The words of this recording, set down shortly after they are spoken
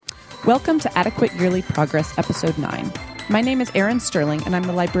Welcome to Adequate Yearly Progress, Episode 9. My name is Erin Sterling, and I'm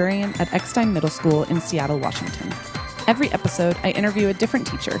the librarian at Eckstein Middle School in Seattle, Washington. Every episode, I interview a different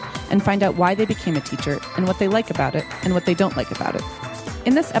teacher and find out why they became a teacher and what they like about it and what they don't like about it.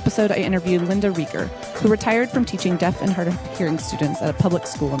 In this episode, I interviewed Linda Reger, who retired from teaching deaf and hard of hearing students at a public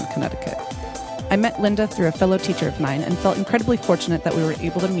school in Connecticut. I met Linda through a fellow teacher of mine and felt incredibly fortunate that we were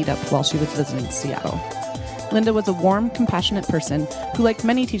able to meet up while she was visiting Seattle. Linda was a warm, compassionate person who, like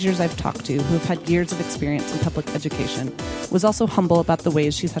many teachers I've talked to who have had years of experience in public education, was also humble about the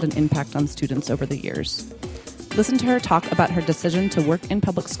ways she's had an impact on students over the years. Listen to her talk about her decision to work in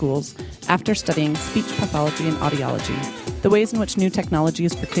public schools after studying speech pathology and audiology, the ways in which new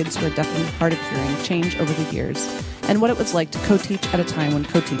technologies for kids who are deaf and hard of hearing change over the years, and what it was like to co-teach at a time when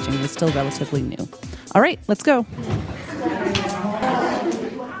co-teaching was still relatively new. All right, let's go.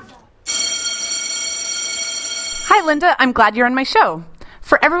 Hi, Linda. I'm glad you're on my show.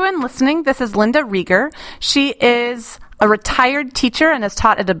 For everyone listening, this is Linda Reger. She is a retired teacher and has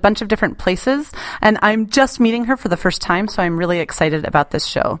taught at a bunch of different places, and I'm just meeting her for the first time, so I'm really excited about this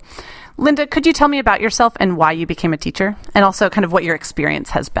show. Linda, could you tell me about yourself and why you became a teacher, and also kind of what your experience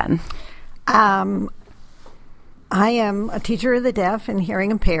has been? I am a teacher of the deaf and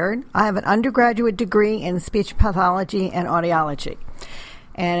hearing impaired. I have an undergraduate degree in speech pathology and audiology.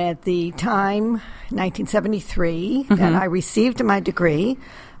 And at the time, 1973, that I received my degree,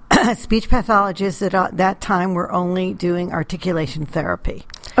 speech pathologists at that time were only doing articulation therapy.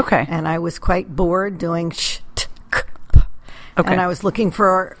 Okay. And I was quite bored doing sh-t-k. Okay. And I was looking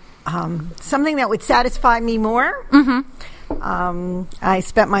for something that would satisfy me more. I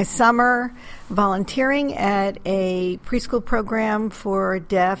spent my summer volunteering at a preschool program for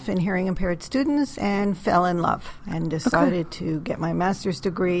deaf and hearing impaired students and fell in love and decided to get my master's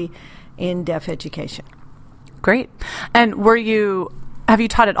degree in deaf education. Great. And have you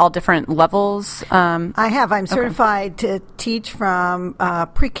taught at all different levels? I have. I'm certified to teach from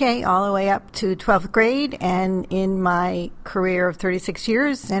pre-K all the way up to 12th grade, and in my career of 36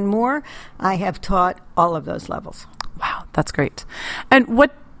 years and more, I have taught all of those levels. Wow, that's great. And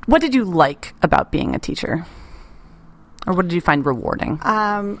what did you like about being a teacher? Or what did you find rewarding?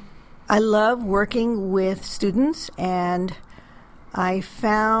 I love working with students, and I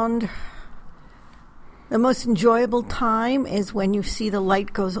found the most enjoyable time is when you see the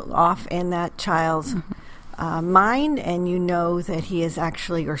light goes off in that child's mind, and you know that he is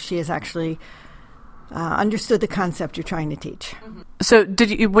actually or she is actually understood the concept you're trying to teach. So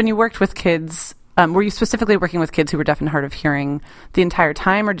when you worked with kids, were you specifically working with kids who were deaf and hard of hearing the entire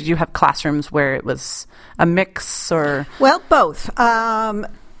time, or did you have classrooms where it was a mix? Or Well, both.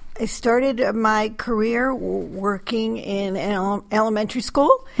 I started my career working in an elementary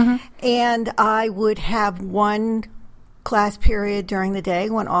school, and I would have one class period during the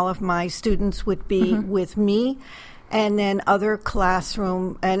day when all of my students would be with me, and then other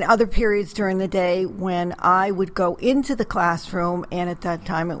classroom and other periods during the day when I would go into the classroom, and at that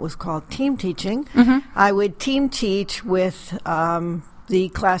time it was called team teaching. I would team teach with the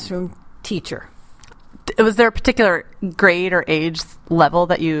classroom teacher. Was there a particular grade or age level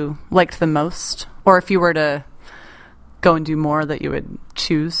that you liked the most? Or if you were to go and do more that you would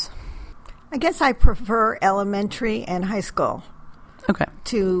choose? I guess I prefer elementary and high school. Okay.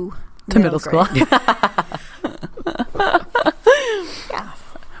 To middle school. Yeah.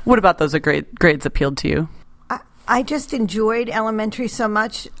 What about those grades appealed to you? I just enjoyed elementary so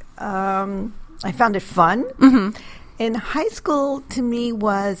much. I found it fun. And high school, to me,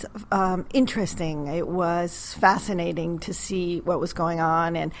 was interesting. It was fascinating to see what was going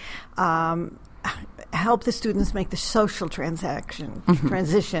on and help the students make the social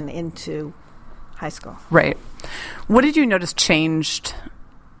transition into high school. Right. What did you notice changed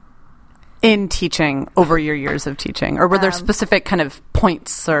in teaching over your years of teaching? Or were there specific kind of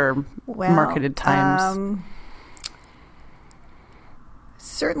points or marketed times?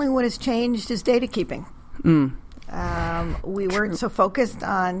 Certainly what has changed is data keeping. We weren't so focused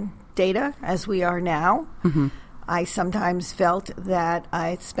on data as we are now. I sometimes felt that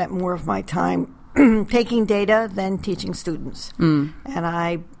I spent more of my time taking data than teaching students. And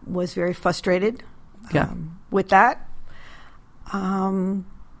I was very frustrated with that. I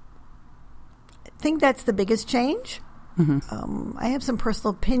think that's the biggest change. I have some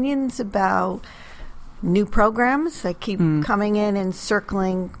personal opinions about new programs that keep coming in and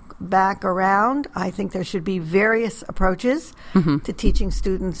circling back around. I think there should be various approaches to teaching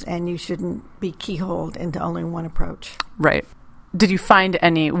students, and you shouldn't be keyholed into only one approach. Right. Did you find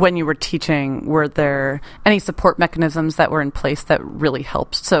when you were teaching, were there any support mechanisms that were in place that really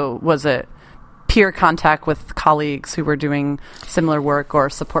helped? So was it peer contact with colleagues who were doing similar work or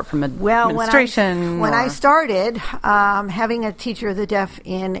support from administration? When I started, having a teacher of the deaf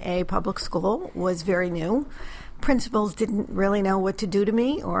in a public school was very new. Principals didn't really know what to do to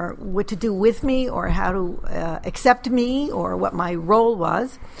me or what to do with me or how to accept me or what my role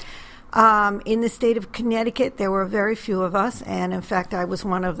was. In the state of Connecticut, there were very few of us, and in fact, I was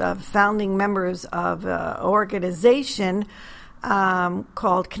one of the founding members of an organization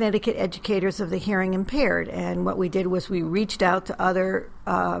called Connecticut Educators of the Hearing Impaired. And what we did was we reached out to other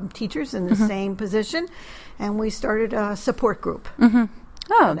teachers in the same position, and we started a support group.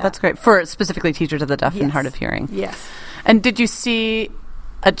 Oh, that's great. For specifically teachers of the deaf and hard of hearing. Yes. And did you see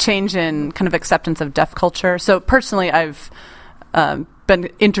a change in kind of acceptance of deaf culture? So personally, I've been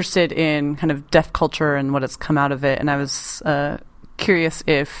interested in kind of deaf culture and what has come out of it. And I was curious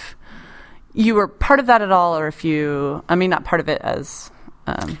if you were part of that at all, or if not part of it as...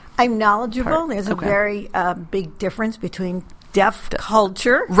 I'm knowledgeable. There's a very big difference between deaf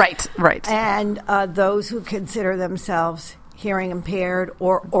culture. Right. And those who consider themselves hearing impaired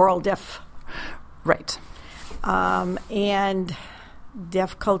or oral deaf. Right. And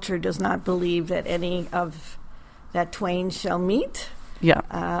deaf culture does not believe that any of that twain shall meet. Yeah.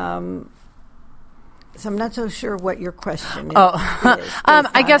 So I'm not so sure what your question is.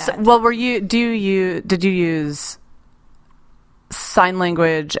 I guess. That. Well, did you use sign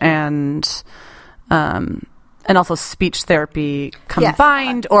language and also speech therapy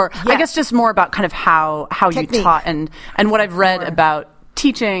combined, or I guess just more about kind of how Technique. You taught and what I've read about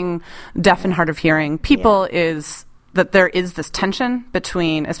teaching deaf and hard of hearing people is that there is this tension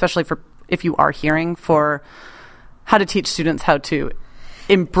between, especially for if you are hearing, for how to teach students how to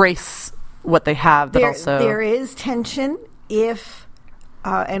embrace what they have, but also there is tension if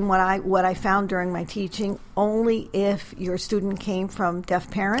and what I found during my teaching, only if your student came from deaf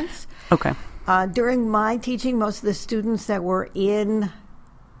parents. Okay. During my teaching, most of the students that were in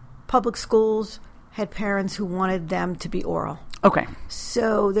public schools had parents who wanted them to be oral. Okay.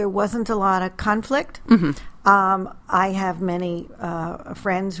 So there wasn't a lot of conflict. I have many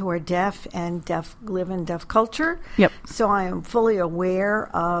friends who are deaf and live in deaf culture. Yep. So I am fully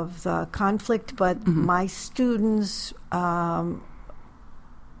aware of the conflict, but my students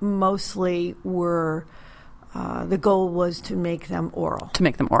mostly were, the goal was to make them oral.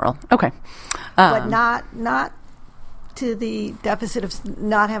 Okay. But not to the deficit of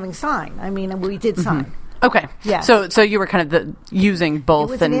not having sign. I mean, we did sign. Okay. Yes. So you were kind of using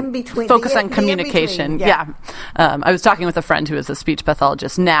both and in-between, focus on communication. Yeah. I was talking with a friend who is a speech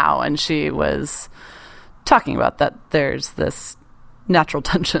pathologist now, and she was talking about that there's this natural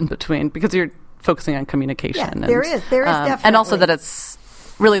tension between, because you're focusing on communication. Yeah, there is definitely. And also that it's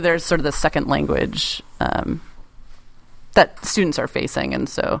really, there's sort of the second language that students are facing, and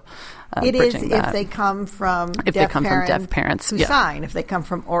so it is if they come from deaf parents who sign. If they come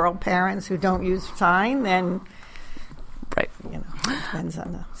from oral parents who don't use sign, then right. It depends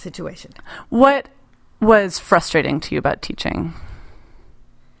on the situation. What was frustrating to you about teaching?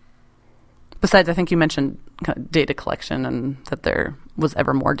 Besides, I think you mentioned kind of data collection and that there was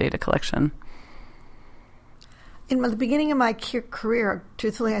ever more data collection. In the beginning of my career,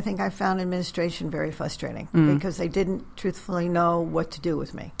 truthfully, I think I found administration very frustrating because they didn't truthfully know what to do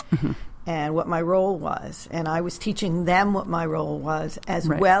with me and what my role was. And I was teaching them what my role was, as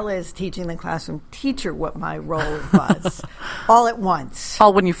well as teaching the classroom teacher what my role was, all at once.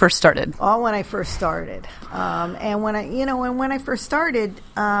 All when you first started. All when I first started. And when I first started,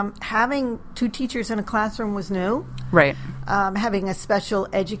 having two teachers in a classroom was new. Right. Having a special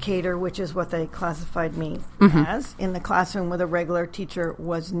educator, which is what they classified me as, in the classroom with a regular teacher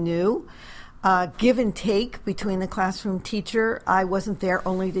was new. Give and take between the classroom teacher. I wasn't there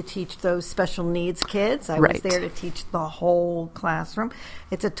only to teach those special needs kids. I was there to teach the whole classroom.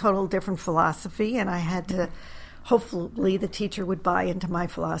 It's a total different philosophy, and I had to, hopefully the teacher would buy into my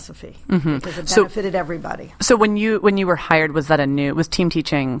philosophy because it benefited everybody. So when you were hired, was team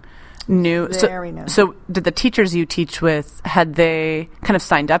teaching new? Very new. So did the teachers you teach with, had they kind of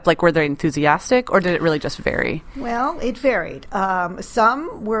signed up? Like, were they enthusiastic, or did it really just vary? Well, it varied.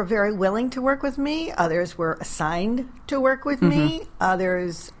 Some were very willing to work with me. Others were assigned to work with me.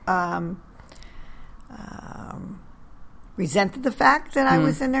 Others resented the fact that I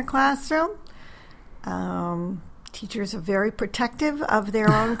was in their classroom. Teachers are very protective of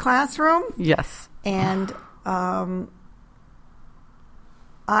their own classroom. Yes. And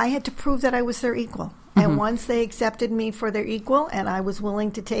I had to prove that I was their equal. And once they accepted me for their equal, and I was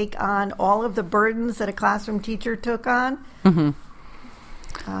willing to take on all of the burdens that a classroom teacher took on,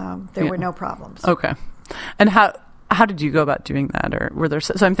 there were no problems. Okay. And how how did you go about doing that? Or were there,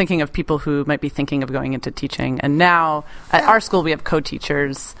 so I'm thinking of people who might be thinking of going into teaching, and now at our school we have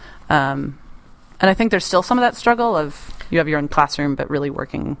co-teachers, and I think there's still some of that struggle of you have your own classroom, but really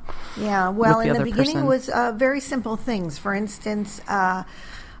working. Yeah, well, with the in the beginning person. was very simple things. For instance, I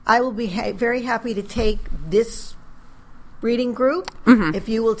will be very happy to take this reading group if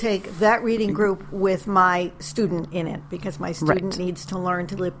you will take that reading group with my student in it, because my student needs to learn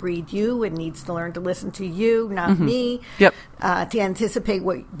to lip read you and needs to learn to listen to you, not me, to anticipate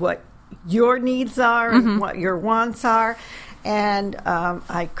what your needs are and what your wants are. And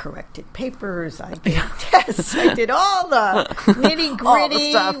I corrected papers, I did tests, I did all the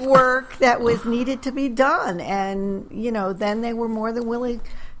nitty-gritty work that was needed to be done. And, then they were more than willing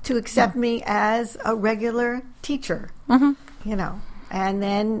to accept me as a regular teacher, and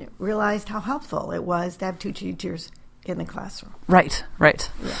then realized how helpful it was to have two teachers in the classroom. Right.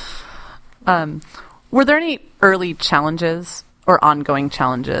 Yeah. Were there any early challenges or ongoing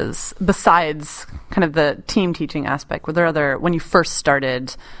challenges besides kind of the team teaching aspect? Were there other, when you first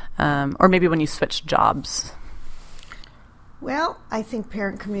started, or maybe when you switched jobs? Well, I think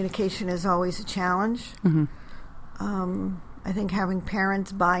parent communication is always a challenge. I think having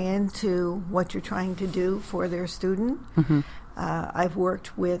parents buy into what you're trying to do for their student. I've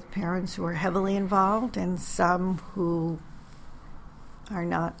worked with parents who are heavily involved and some who are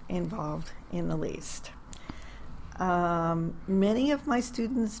not involved in the least. Many of my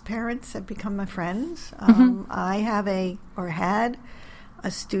students' parents have become my friends. I had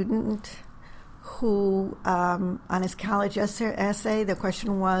a student who, on his college essay, the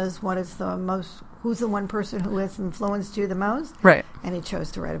question was, who's the one person who has influenced you the most? Right. And he chose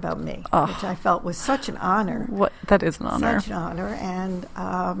to write about me, which I felt was such an honor. That is an honor. Such an honor. And,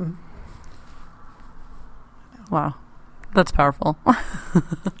 wow. That's powerful. That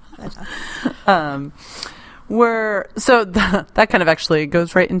kind of actually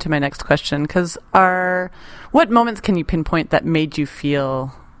goes right into my next question, because what moments can you pinpoint that made you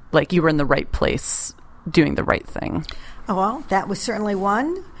feel like you were in the right place doing the right thing? Oh, well, that was certainly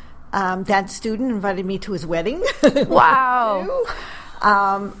one. That student invited me to his wedding. Wow.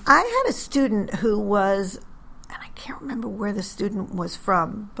 I had a student who was, and I can't remember where the student was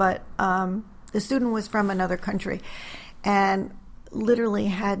from, but the student was from another country and literally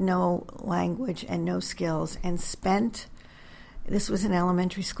had no language and no skills, and this was in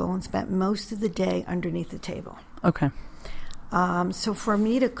elementary school, and spent most of the day underneath the table. Okay. So for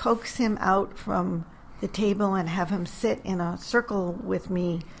me to coax him out from the table and have him sit in a circle with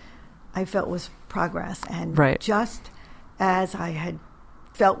me, I felt was progress. And just as I had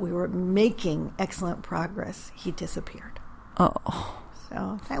felt we were making excellent progress, he disappeared. Oh.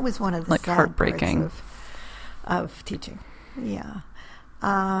 So that was one of the sad heartbreaking parts of teaching. Yeah.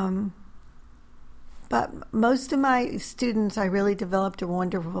 But most of my students I really developed a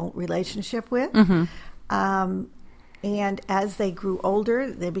wonderful relationship with. And as they grew older,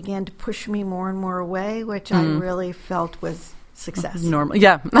 they began to push me more and more away, which I really felt was success. Normal,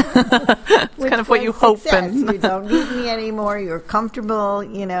 yeah. It's kind of what you hope. You don't need me anymore. You're comfortable,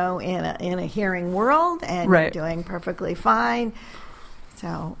 in a hearing world, and you're doing perfectly fine.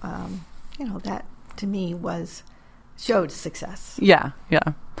 So, that to me showed success. Yeah.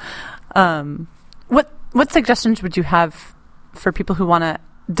 What suggestions would you have for people who want to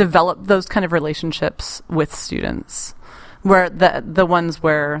develop those kind of relationships with students, where the ones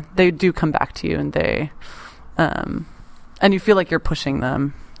where they do come back to you and they and you feel like you're pushing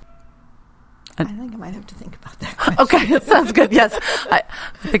them? I think I might have to think about that question. Okay, that sounds good. Yes, I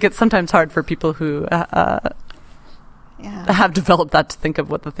think it's sometimes hard for people who have developed that to think of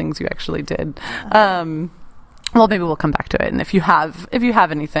what the things you actually did. Well, maybe we'll come back to it. And if you have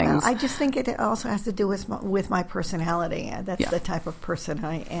any things, I just think it also has to do with my personality. That's the type of person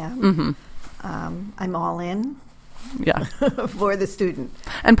I am. I'm all in. Yeah. For the student.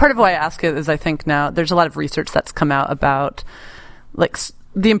 And part of why I ask it is I think now there's a lot of research that's come out about like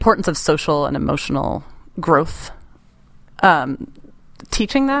the importance of social and emotional growth,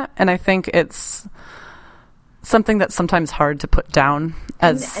 teaching that. And I think it's something that's sometimes hard to put down.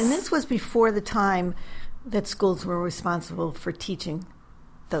 And this was before the time that schools were responsible for teaching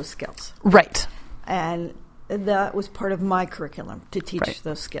those skills. Right. And that was part of my curriculum, to teach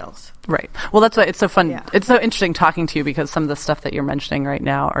those skills. Right. Well, that's why it's so fun. Yeah. It's so interesting talking to you, because some of the stuff that you're mentioning right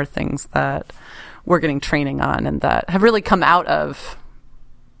now are things that we're getting training on and that have really come out of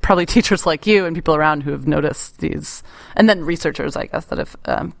probably teachers like you and people around who have noticed these, and then researchers, I guess, that have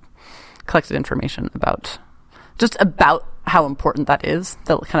collected information about how important that is,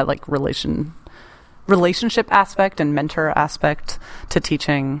 the kind of like relationship aspect and mentor aspect to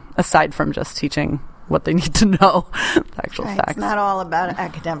teaching, aside from just teaching what they need to know, the actual facts. It's not all about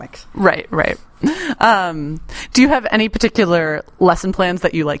academics. Right. Do you have any particular lesson plans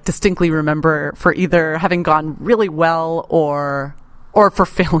that you like distinctly remember for either having gone really well or for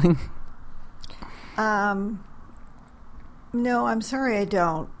failing? No, I'm sorry I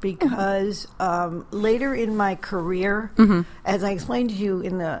don't, because later in my career, as I explained to you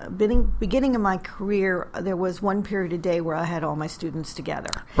in the beginning of my career, there was one period a day where I had all my students together.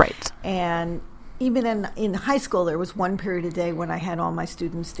 Right. And even in high school, there was one period a day when I had all my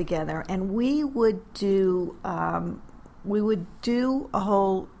students together, and we would do a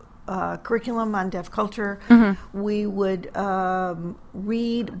whole curriculum on deaf culture. We would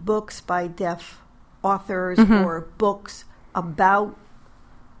read books by deaf authors or books about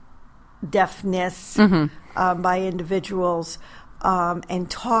deafness by individuals, and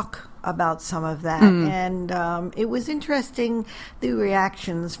talk about some of that. And it was interesting, the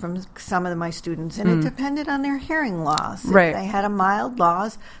reactions from some of my students, and it depended on their hearing loss. If they had a mild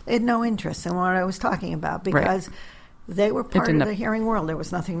loss, they had no interest in what I was talking about, because they were part of the hearing world. There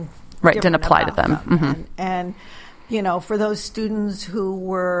was nothing didn't apply to them. And you know, for those students who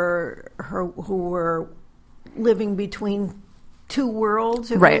were living between two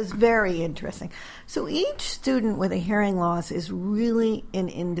worlds, it was very interesting. So each student with a hearing loss is really an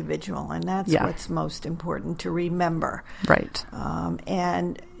individual, and that's what's most important to remember. Right.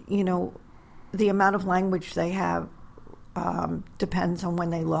 And, you know, the amount of language they have depends on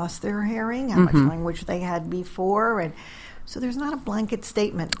when they lost their hearing, how much language they had before, and so there's not a blanket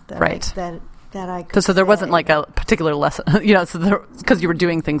statement that I could So there say. wasn't like a particular lesson, you know, so because you were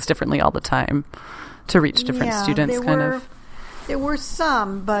doing things differently all the time to reach different students, There were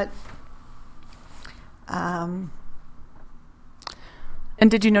some, but... And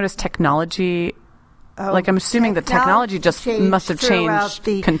did you notice technology? Like, I'm assuming that technology just must have changed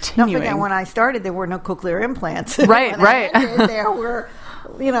continuing. Don't forget, when I started, there were no cochlear implants. Right. There were,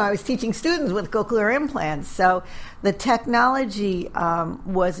 you know, I was teaching students with cochlear implants. So the technology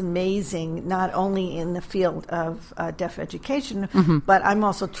was amazing, not only in the field of deaf education, but I'm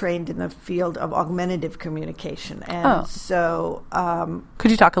also trained in the field of augmentative communication. And so... could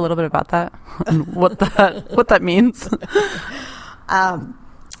you talk a little bit about that? what that means?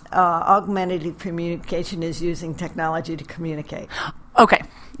 Augmentative communication is using technology to communicate. Okay.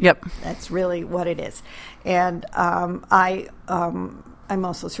 Yep. That's really what it is. And I'm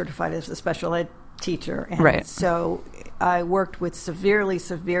also certified as a special ed teacher. And so I worked with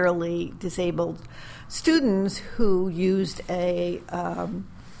severely disabled students who used a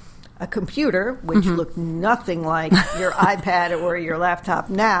computer, which looked nothing like your iPad or your laptop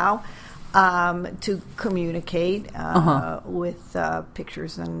now, to communicate with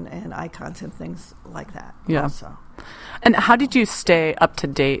pictures and icons and things like that. Yeah. Also. And how did you stay up to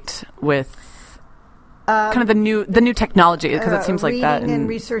date with kind of the new technology? Because it seems like that. And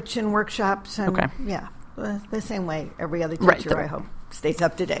research and workshops. And, the same way every other teacher, I hope, stays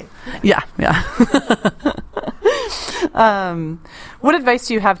up to date. Yeah. What advice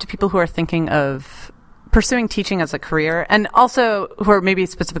do you have to people who are thinking of pursuing teaching as a career, and also who are maybe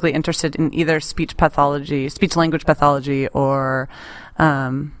specifically interested in either speech language pathology, or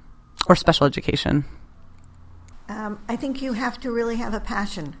special education? I think you have to really have a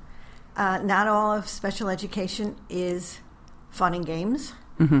passion. Not all of special education is fun and games.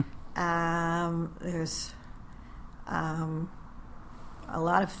 There's a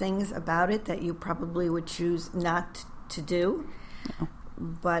lot of things about it that you probably would choose not to do,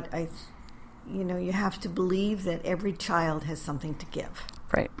 but you have to believe that every child has something to give.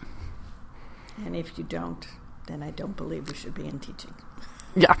 Right. And if you don't, then I don't believe you should be in teaching.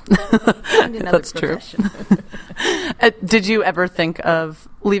 Yeah. That's profession. True. Did you ever think of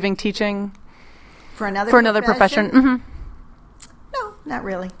leaving teaching for another profession? No, not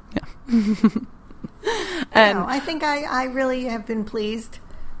really. Yeah. And no, I think I really have been pleased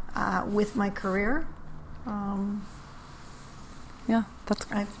with my career. Yeah, that's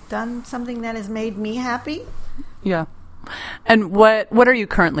great. I've done something that has made me happy. Yeah. And what are you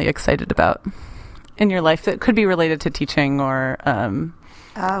currently excited about in your life that could be related to teaching, or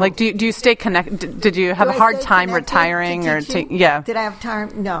like do you stay connected? Did you have a hard time retiring or yeah? Did I have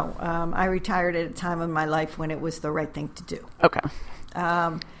time? No. I retired at a time in my life when it was the right thing to do. Okay.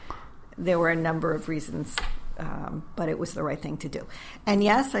 There were a number of reasons, but it was the right thing to do. And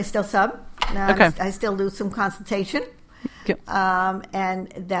yes, I still sub. Okay. I still do some consultation. Yep.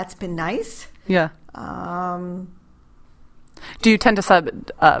 And that's been nice. Yeah. Do you tend to sub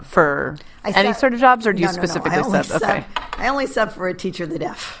for any sort of jobs, or do you specifically sub? Okay. I only sub for a teacher of the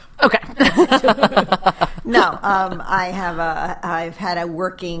deaf. Okay. No, I've had a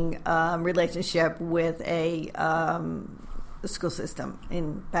working relationship with a school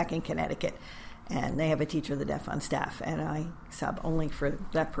system back in Connecticut, and they have a teacher of the deaf on staff, and I sub only for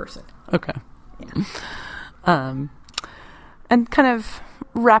that person. Okay. Yeah. And kind of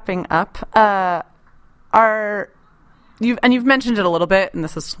wrapping up, you've mentioned it a little bit, and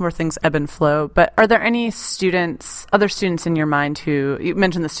this is where things ebb and flow, but are there any other students in your mind who, you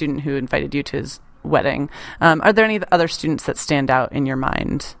mentioned the student who invited you to his wedding, are there any other students that stand out in your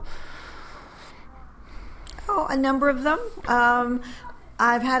mind? Oh, a number of them.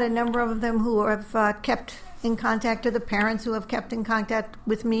 I've had a number of them who have kept in contact, or the parents who have kept in contact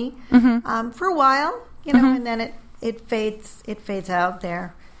with me for a while, and then it fades out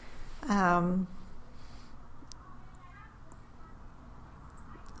there.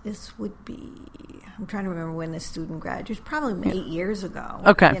 This would be, I'm trying to remember when this student graduated, probably 8 years ago.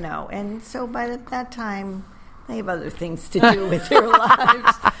 Okay. And so by that time, they have other things to do with their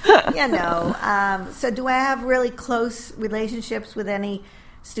lives, So do I have really close relationships with any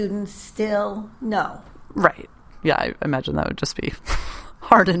students still? No. Right. Yeah, I imagine that would just be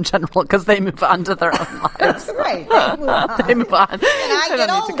hard in general because they move on to their own lives. Right. They move on. And I they get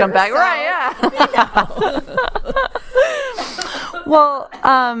don't older, need to come back. so, Right, yeah. Well,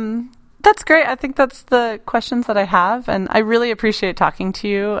 that's great. I think that's the questions that I have, and I really appreciate talking to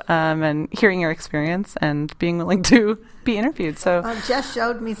you and hearing your experience and being willing to be interviewed. So, Jess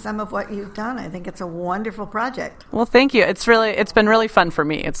showed me some of what you've done. I think it's a wonderful project. Well, thank you. It's been really fun for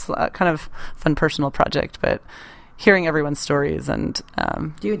me. It's a kind of fun personal project, but hearing everyone's stories and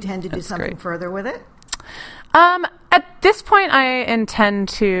do you intend to do something further with it? At this point, I intend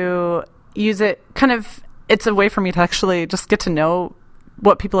to use it kind of. It's a way for me to actually just get to know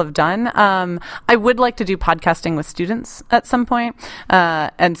what people have done. I would like to do podcasting with students at some point.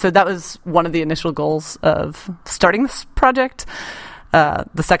 And so that was one of the initial goals of starting this project.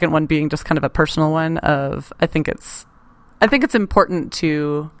 The second one being just kind of a personal one of, I think it's important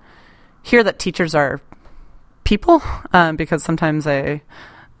to hear that teachers are people, because sometimes I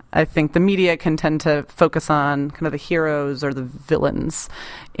think the media can tend to focus on kind of the heroes or the villains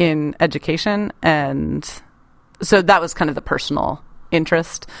in education. And so that was kind of the personal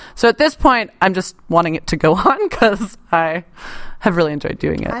interest. So at this point, I'm just wanting it to go on because I have really enjoyed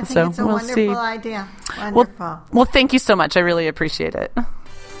doing it. I think it's a wonderful idea. Wonderful. Well, thank you so much. I really appreciate it.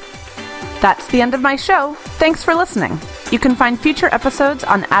 That's the end of my show. Thanks for listening. You can find future episodes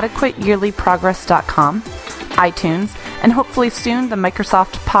on adequateyearlyprogress.com, iTunes, and hopefully soon the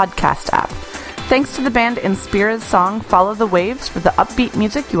Microsoft Podcast app. Thanks to the band Inspira's song Follow the Waves for the upbeat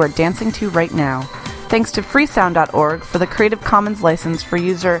music you are dancing to right now. Thanks to freesound.org for the Creative Commons license for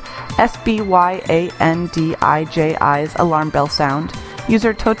user SBYANDIJI's alarm bell sound,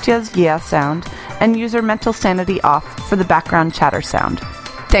 user Totia's yeah sound, and user Mental Sanity off for the background chatter sound.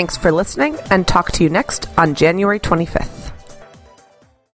 Thanks for listening, and talk to you next on January 25th.